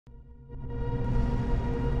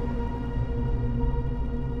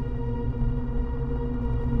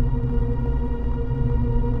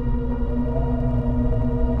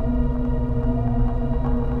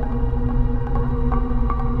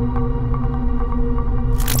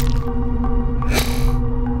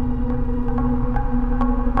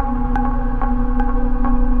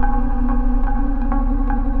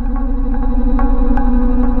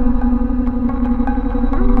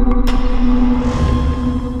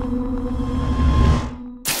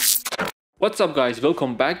What's up guys,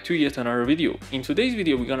 welcome back to yet another video. In today's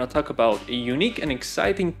video we're gonna talk about a unique and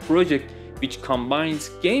exciting project which combines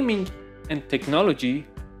gaming and technology,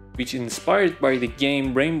 which is inspired by the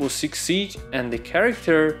game Rainbow Six Siege and the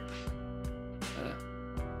character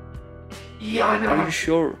IANA. Are you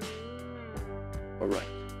sure? Alright.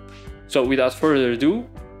 So without further ado,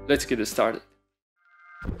 let's get started.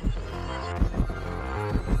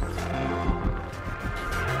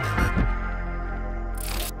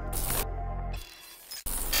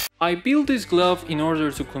 I built this glove in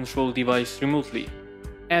order to control device remotely.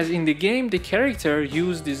 As in the game, the character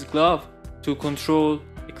used this glove to control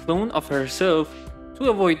a clone of herself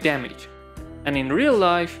to avoid damage. And in real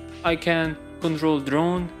life, I can control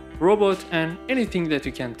drone, robot and anything that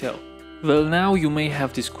you can tell. Well, now you may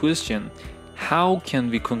have this question: how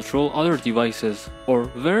can we control other devices, or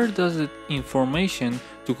where does the information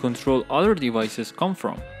to control other devices come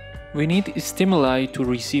from? We need stimuli to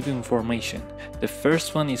receive information. The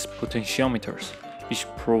first one is potentiometers, which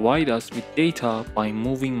provide us with data by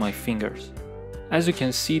moving my fingers. As you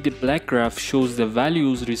can see, the black graph shows the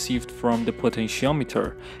values received from the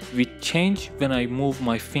potentiometer, which change when I move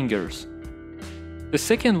my fingers. The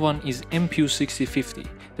second one is MPU6050,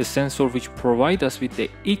 the sensor which provides us with the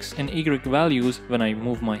X and Y values when I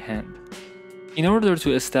move my hand. In order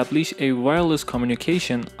to establish a wireless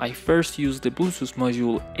communication, I first used the Bluetooth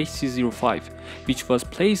module HC05, which was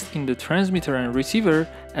placed in the transmitter and receiver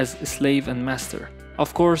as slave and master.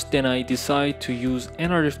 Of course, then I decided to use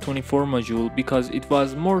nRF24 module because it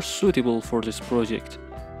was more suitable for this project.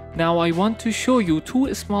 Now I want to show you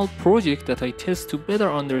two small projects that I test to better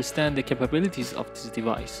understand the capabilities of this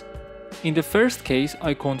device. In the first case,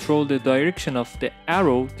 I control the direction of the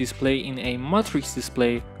arrow display in a matrix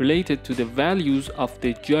display related to the values of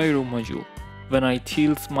the gyro module. When I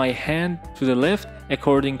tilt my hand to the left,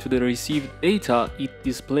 according to the received data, it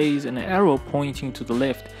displays an arrow pointing to the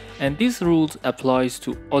left, and this rule applies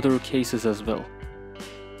to other cases as well.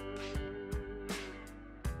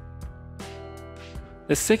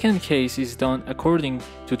 The second case is done according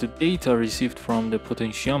to the data received from the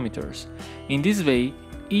potentiometers. In this way,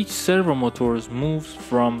 each servo motor moves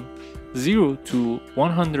from 0 to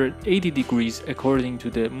 180 degrees according to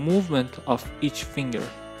the movement of each finger.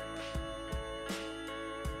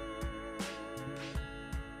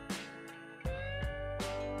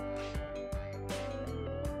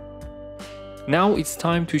 Now it's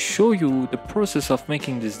time to show you the process of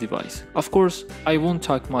making this device. Of course, I won't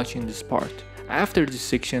talk much in this part. After this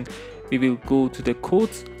section, we will go to the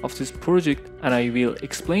codes of this project and I will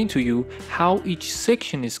explain to you how each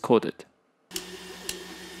section is coded.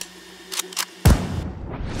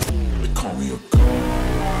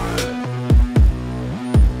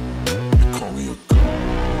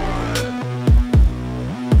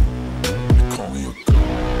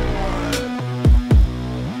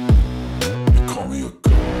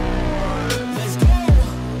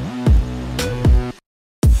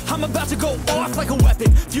 I'm about to go off like a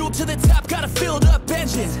weapon. Fuel to the top, got a filled up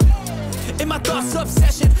engine. In my thoughts,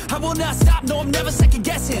 obsession. I will not stop, no, I'm never second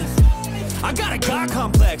guessing. I got a God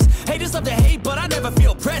complex. Haters love to hate, but I never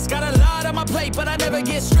feel pressed. Got a lot on my plate, but I never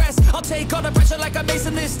get stressed. I'll take all the pressure like I'm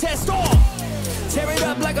acing this test. Tear it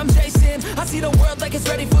up like I'm Jason. I see the world like it's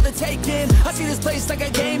ready for the taking. I see this place like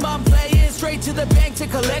a game I'm playing. Straight to the bank to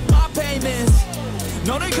collect my payments.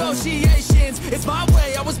 No negotiations, it's my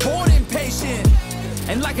way, I was born impatient.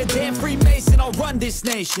 And like a damn Freemason, I'll run this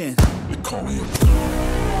nation. They call me a god.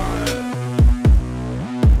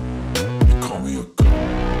 They call me a god.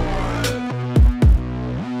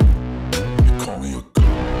 They call me a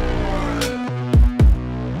god.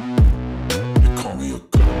 They call me a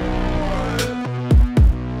god.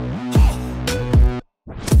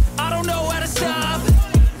 I don't know how to stop.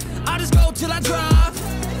 I just go till I drop.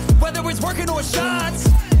 Whether it's working or shots,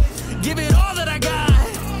 give it all that I got.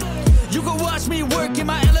 You can watch me work in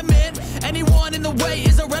my element. Anyone in the way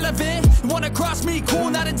is irrelevant. You wanna cross me, cool,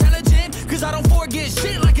 not intelligent, cause I don't forget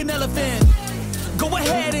shit like an elephant. Go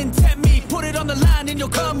ahead and tempt me, put it on the line and you'll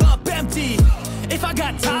come up empty. If I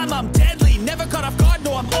got time, I'm deadly. Never caught off guard,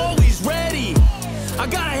 no, I'm always ready. I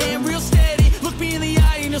got a hand real steady. Look me in the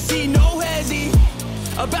eye and you'll see no hezzy.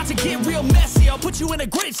 About to get real messy. I'll put you in a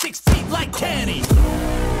grave 6 feet like Kenny.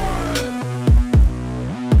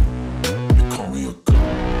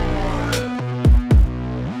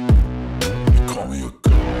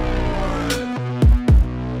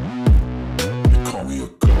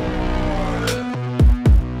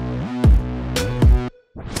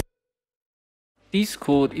 This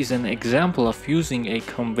code is an example of using a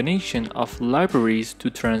combination of libraries to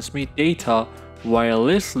transmit data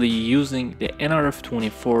wirelessly using the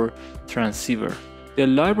nRF24 transceiver. The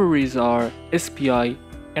libraries are SPI,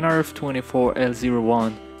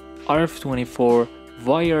 NRF24L01, RF24,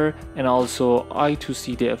 Wire, and also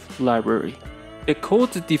I2C-Dev library. The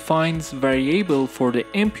code defines variable for the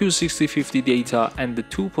MPU6050 data and the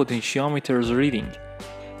two potentiometers reading.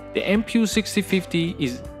 The MPU6050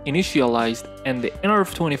 is initialized and the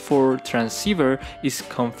NRF24 transceiver is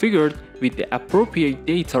configured with the appropriate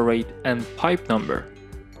data rate and pipe number.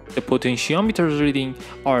 The potentiometers reading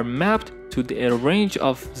are mapped to the range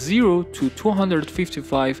of 0 to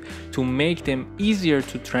 255 to make them easier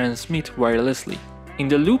to transmit wirelessly. In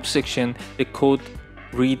the loop section, the code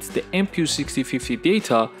reads the MPU6050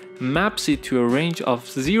 data, maps it to a range of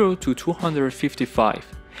 0 to 255.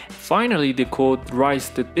 Finally, the code writes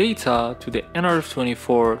the data to the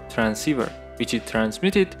NRF24 transceiver, which is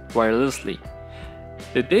transmitted wirelessly.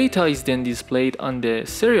 The data is then displayed on the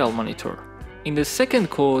serial monitor. In the second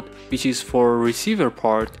code, which is for receiver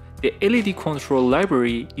part, the LED control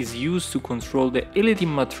library is used to control the LED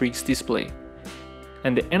matrix display,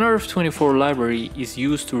 and the NRF24 library is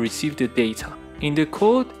used to receive the data. In the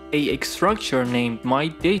code, a structure named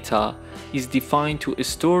myData is defined to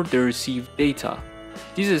store the received data.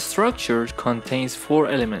 This structure contains four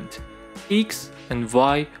elements, X and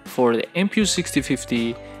Y for the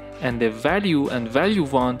MPU6050 and the value and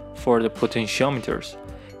value1 for the potentiometers.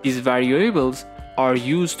 These variables are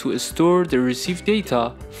used to store the received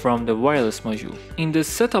data from the wireless module. In the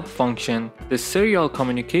setup function, the serial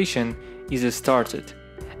communication is started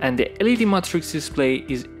and the LED matrix display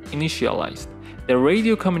is initialized. The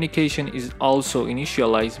radio communication is also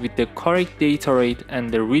initialized with the correct data rate and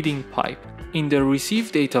the reading pipe. In the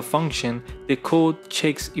receive data function, the code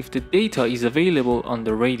checks if the data is available on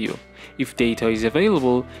the radio. If data is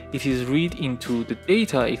available, it is read into the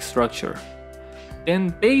data structure.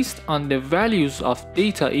 Then, based on the values of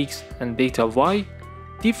data X and data Y,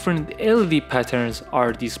 different LED patterns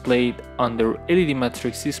are displayed on the LED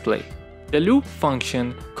matrix display. The loop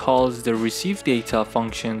function calls the receive data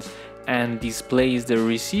functions and displays the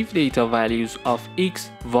receive data values of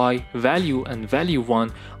X, Y, value and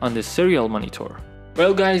value1 on the serial monitor.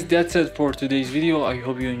 Well guys, that's it for today's video. I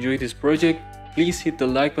hope you enjoyed this project. Please hit the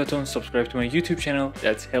like button, subscribe to my YouTube channel,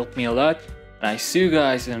 that's helped me a lot, and I see you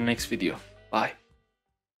guys in the next video. Bye.